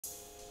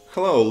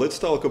Hello, let's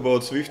talk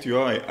about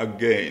SwiftUI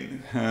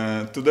again.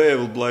 Today I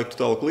would like to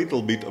talk a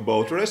little bit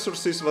about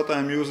resources that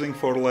I'm using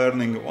for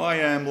learning,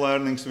 why I'm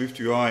learning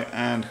SwiftUI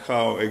and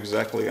how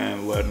exactly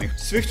I'm learning.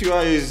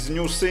 SwiftUI is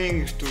new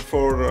thing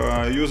for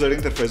user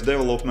interface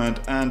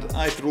development, and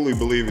I truly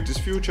believe it is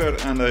future,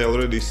 and I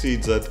already see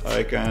that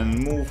I can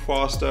move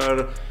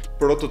faster,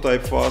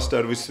 prototype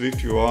faster with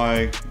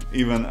SwiftUI,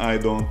 even I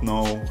don't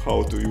know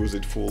how to use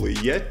it fully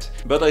yet.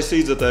 But I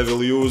see that I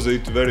will use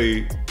it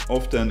very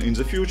often in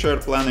the future,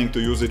 planning to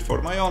use it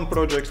for my own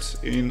projects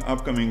in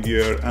upcoming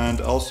year and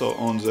also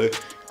on the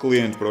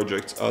client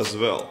projects as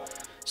well.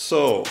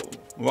 So,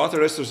 what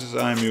resources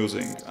I'm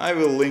using? I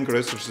will link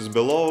resources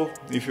below.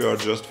 If you are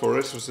just for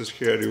resources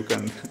here, you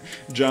can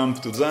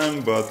jump to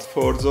them, but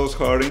for those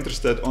who are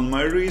interested on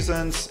my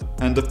reasons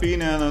and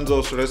opinion on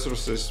those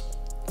resources,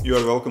 you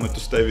are welcome to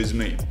stay with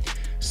me.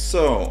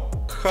 So,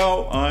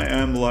 how I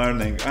am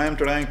learning? I am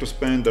trying to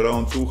spend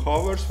around 2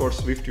 hours for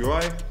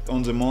SwiftUI.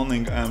 On the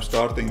morning I am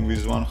starting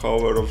with 1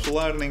 hour of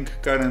learning.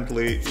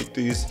 Currently it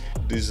is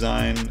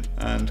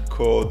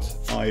DesignCode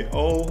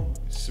IO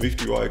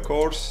SwiftUI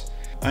course.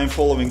 I am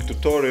following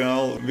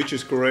tutorial which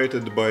is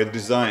created by a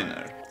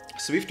designer.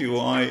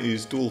 SwiftUI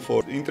is tool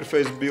for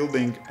interface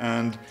building,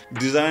 and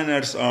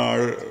designers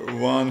are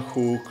one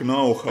who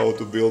know how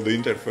to build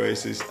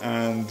interfaces,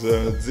 and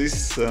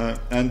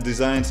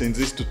designs in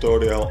this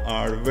tutorial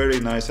are very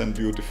nice and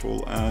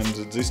beautiful, and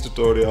this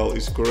tutorial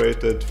is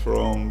created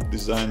from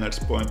designer's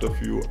point of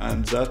view,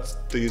 and that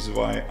is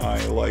why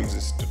I like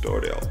this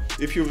tutorial.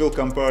 If you will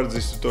compare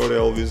this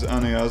tutorial with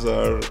any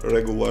other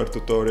regular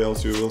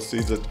tutorials, you will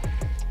see that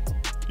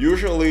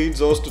usually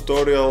those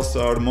tutorials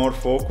are more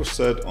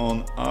focused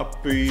on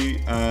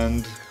API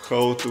and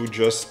how to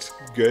just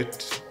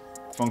get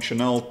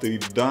functionality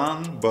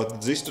done,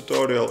 but this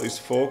tutorial is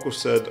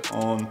focused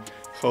on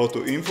how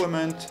to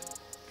implement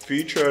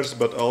features,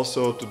 but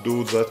also to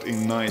do that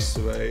in a nice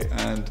way.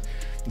 And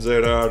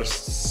there are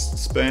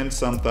spent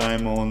some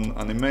time on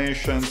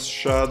animations,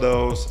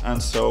 shadows and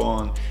so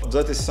on.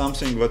 That is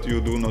something that you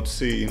do not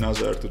see in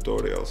other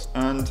tutorials.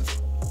 And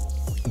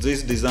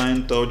this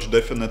design touch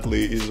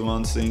definitely is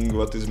one thing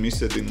that is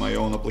missing in my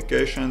own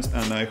applications,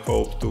 and I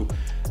hope to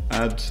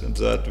add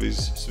that with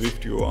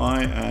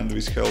SwiftUI and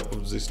with help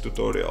of this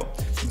tutorial.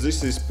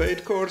 This is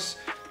paid course.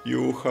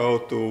 You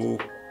have to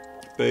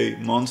pay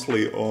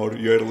monthly or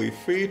yearly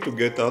fee to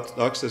get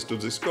access to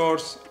this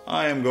course.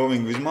 I am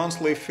going with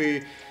monthly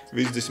fee.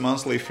 With this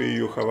monthly fee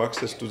you have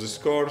access to this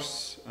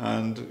course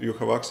and you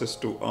have access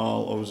to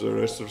all of the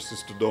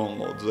resources to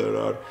download. There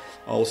are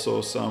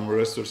also some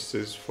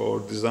resources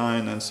for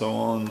design and so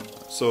on.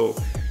 So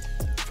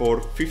for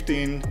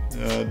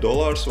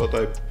 $15 what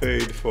I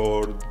paid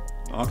for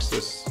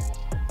access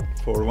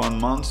for 1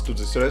 month to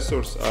this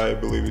resource, I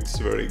believe it's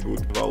very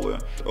good value.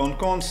 On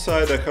cons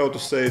side, I have to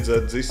say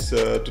that this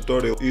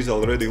tutorial is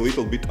already a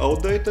little bit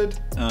outdated.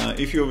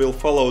 If you will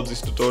follow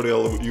this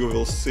tutorial, you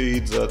will see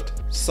that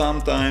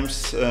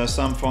sometimes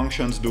some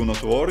functions do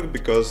not work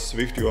because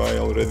SwiftUI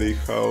already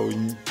have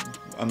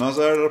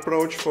another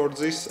approach for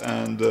this,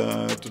 and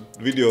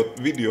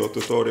video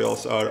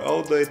tutorials are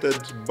outdated,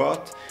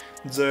 but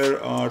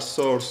there are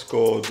source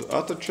code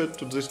attached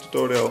to this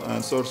tutorial,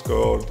 and source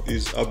code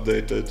is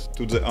updated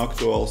to the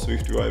actual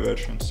SwiftUI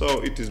version,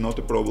 so it is not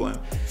a problem.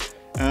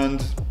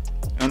 And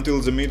until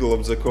the middle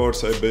of the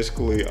course I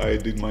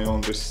did my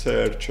own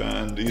research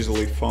and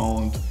easily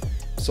found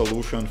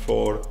solution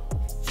for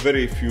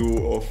very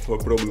few of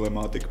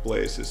problematic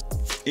places.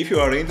 If you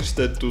are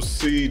interested to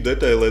see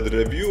detailed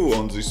review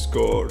on this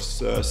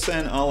course,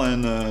 Sen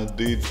Allen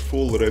did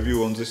full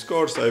review on this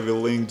course. I will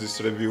link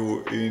this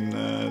review in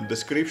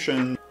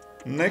description.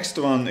 Next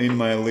one in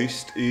my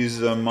list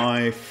is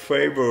my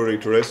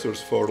favorite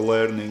resource for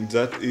learning,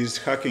 that is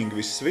Hacking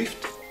with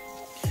Swift.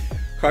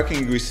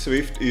 Hacking with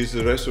Swift is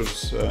a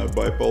resource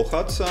by Paul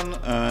Hudson,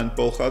 and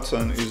Paul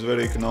Hudson is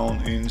very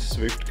known in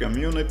Swift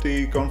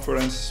community,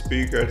 conference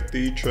speaker,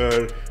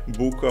 teacher,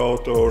 book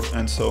author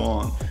and so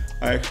on.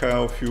 I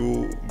have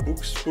few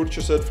books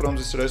purchased from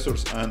this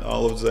resource and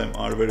all of them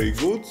are very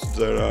good.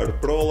 There are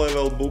pro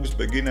level books,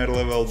 beginner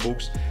level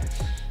books,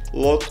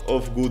 lot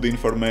of good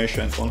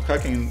information. On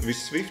Hacking with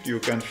Swift you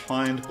can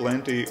find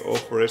plenty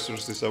of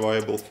resources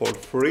available for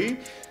free.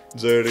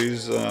 There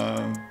is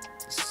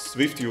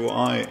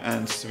SwiftUI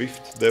and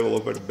Swift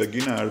Developer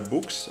Beginner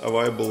books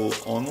available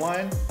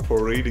online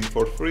for reading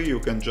for free. You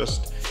can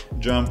just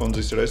jump on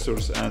this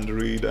resource and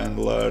read and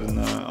learn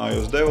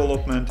iOS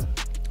development.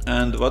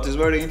 And what is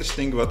very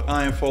interesting, what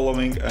I am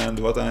following and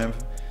what I am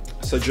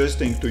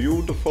suggesting to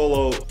you to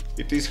follow,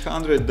 it is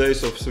 100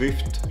 days of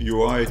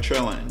SwiftUI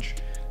challenge.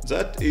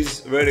 That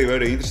is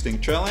very interesting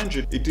challenge.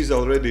 It is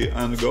already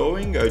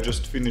ongoing. I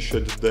just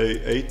finished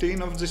day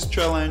 18 of this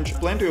challenge.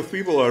 Plenty of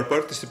people are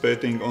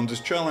participating on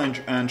this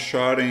challenge and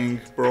sharing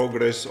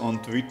progress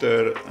on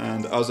Twitter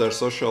and other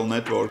social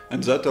networks.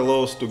 And that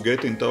allows to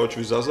get in touch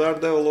with other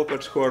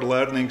developers who are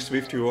learning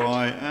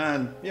SwiftUI.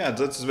 And yeah,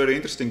 that's very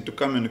interesting to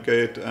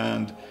communicate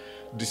and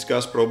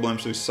discuss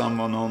problems with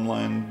someone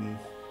online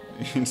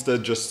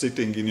instead just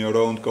sitting in your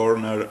own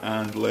corner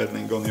and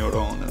learning on your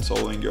own and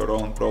solving your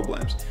own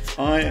problems.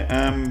 I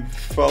am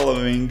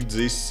following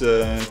this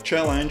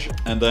challenge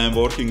and I am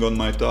working on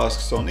my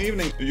tasks on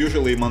evening.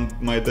 Usually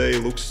my day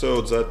looks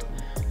so that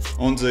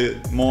on the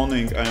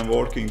morning I am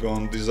working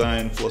on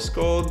design plus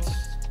code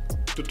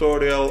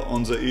tutorial,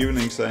 on the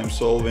evenings I am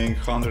solving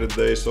 100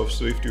 days of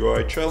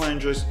SwiftUI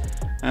challenges,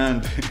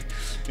 and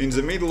in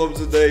the middle of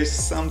the day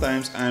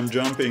sometimes I am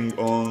jumping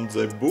on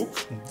the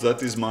book.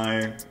 That is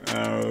my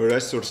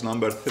resource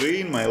number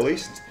 3 in my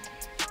list.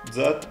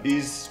 That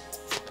is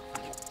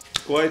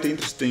quite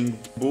interesting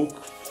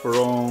book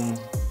from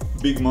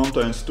Big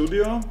Mountain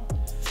Studio.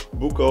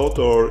 Book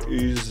author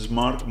is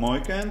Mark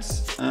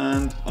Moykens,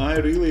 and I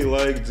really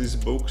like this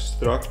book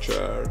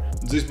structure.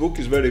 This book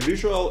is very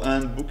visual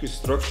and book is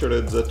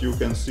structured that you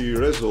can see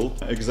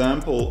result,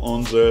 example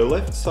on the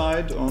left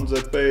side on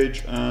the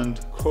page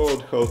and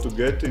code how to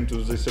get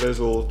into this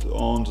result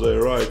on the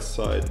right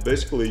side.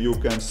 Basically you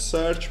can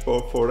search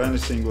for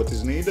anything that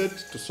is needed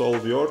to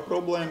solve your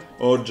problem,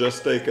 or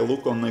just take a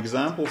look on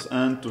examples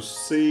and to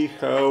see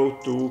how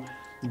to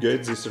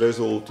get this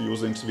result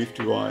using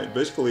SwiftUI.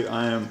 Basically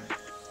I am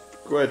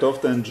quite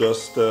often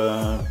just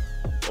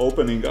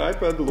opening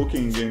iPad,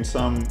 looking in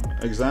some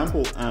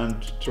example and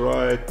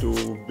try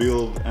to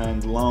build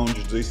and launch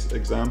this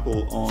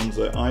example on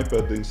the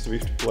iPad in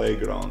Swift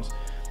Playgrounds.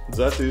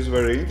 That is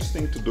very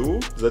interesting to do.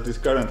 That is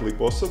currently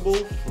possible.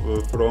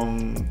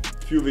 From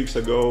a few weeks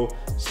ago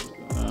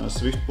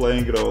Swift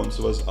Playgrounds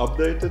was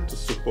updated to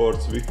support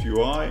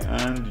SwiftUI,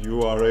 and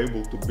you are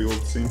able to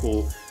build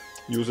simple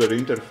user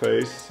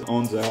interface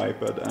on the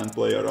iPad and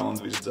play around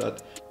with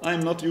that.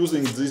 I'm not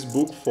using this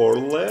book for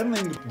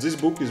learning. This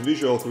book is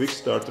Visual Quick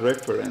Start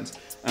reference,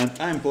 and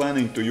I'm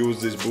planning to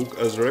use this book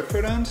as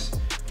reference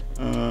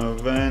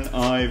when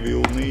I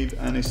will need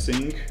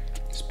anything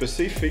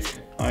specific.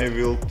 I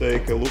will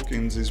take a look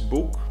in this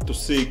book to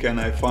see can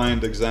I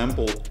find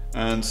example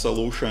and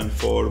solution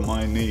for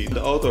my need.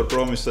 The author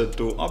promised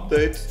to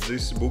update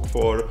this book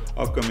for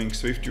upcoming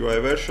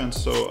SwiftUI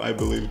versions, so I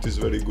believe it is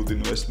very good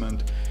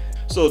investment.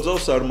 So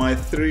those are my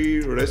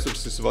 3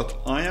 resources what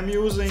I am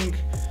using.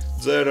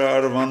 There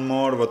are one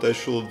more what I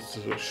should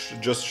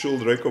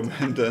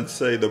recommend and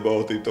say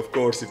about it. Of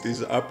course it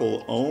is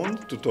Apple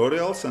owned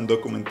tutorials and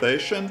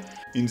documentation.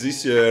 In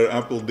this year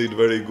Apple did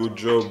very good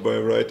job by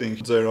writing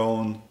their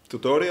own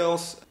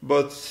tutorials,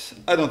 but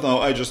I don't know,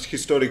 I just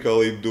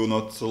historically do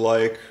not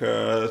like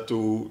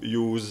to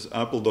use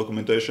Apple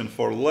documentation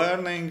for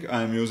learning.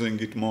 I'm using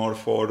it more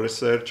for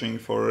researching,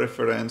 for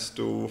reference,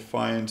 to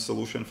find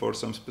solution for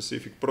some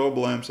specific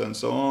problems and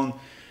so on.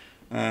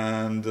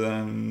 And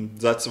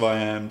that's why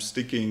I'm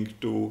sticking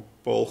to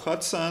Paul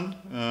Hudson,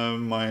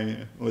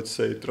 my, let's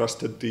say,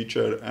 trusted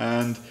teacher,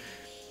 and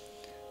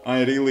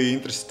I'm really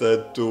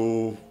interested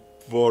to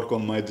work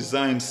on my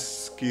design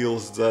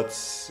skills.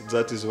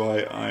 That is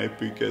why I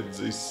picked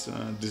this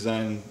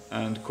design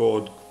and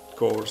code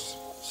course.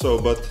 So,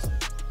 but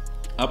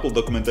Apple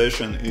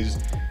documentation is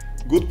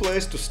good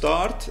place to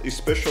start,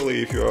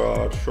 especially if you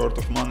are short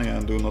of money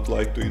and do not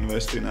like to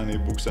invest in any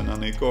books and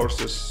any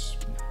courses.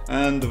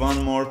 And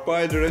one more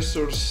paid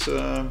resource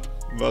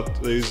what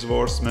is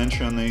worth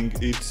mentioning,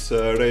 it's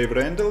Rave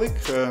Rendelik.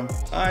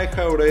 I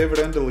have Rave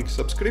Rendelik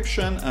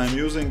subscription, I'm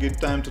using it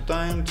time to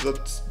time.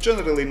 That's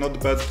generally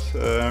not bad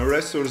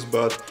resource,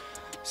 but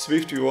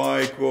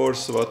SwiftUI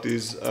course what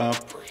is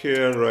up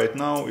here right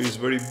now is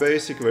very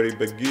basic, very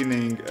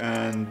beginning,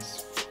 and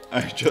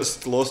I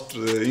just lost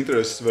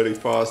interest very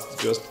fast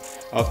just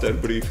after a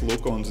brief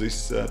look on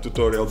this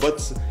tutorial.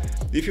 But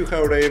if you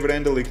have Rave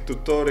Rendelik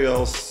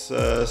tutorials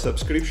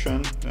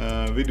subscription,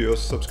 videos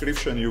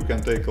subscription, you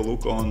can take a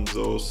look on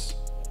those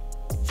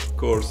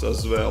course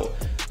as well.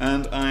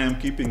 And I am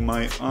keeping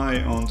my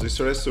eye on this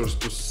resource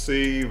to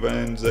see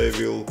when they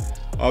will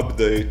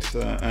update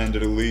and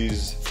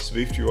release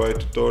SwiftUI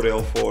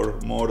tutorial for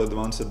more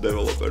advanced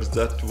developers.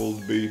 That will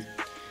be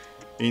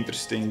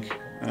interesting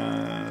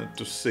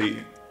to see.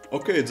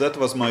 Okay, that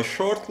was my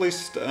short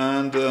list,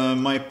 and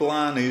my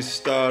plan is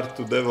start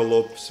to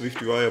develop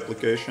SwiftUI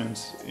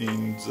applications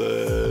in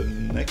the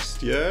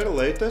next year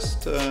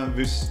latest.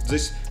 With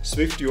this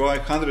SwiftUI,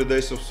 100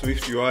 days of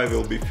SwiftUI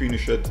will be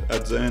finished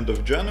at the end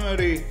of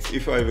January.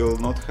 If I will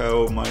not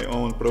have my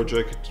own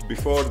project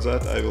before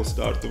that, I will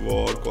start to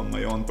work on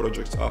my own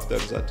projects after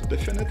that.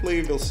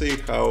 Definitely we'll see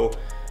how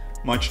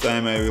much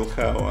time I will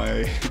have.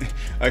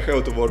 I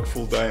have to work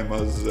full time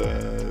as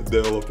a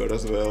developer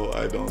as well.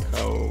 I don't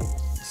have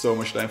so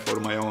much time for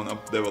my own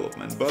app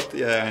development, but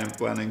yeah, I am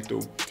planning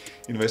to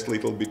invest a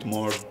little bit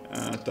more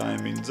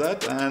time in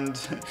that, and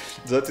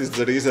that is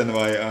the reason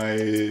why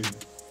I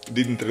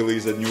didn't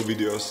release new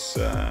videos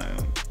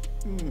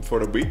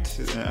for a bit.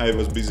 I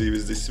was busy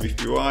with this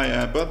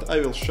SwiftUI, but I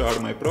will share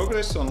my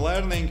progress on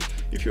learning.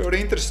 If you are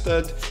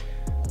interested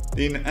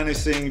in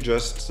anything,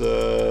 just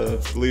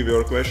leave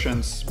your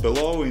questions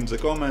below in the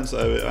comments.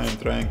 I am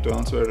trying to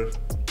answer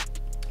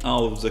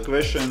all of the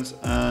questions,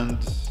 and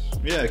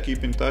yeah,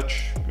 keep in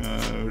touch,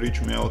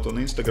 reach me out on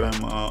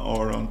Instagram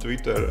or on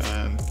Twitter,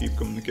 and keep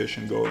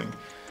communication going.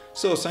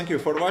 So thank you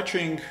for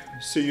watching,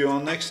 see you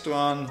on next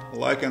one.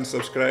 Like and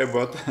subscribe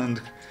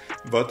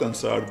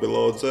buttons are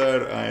below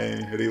there.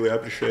 I really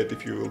appreciate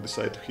if you will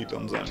decide to hit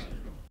on them.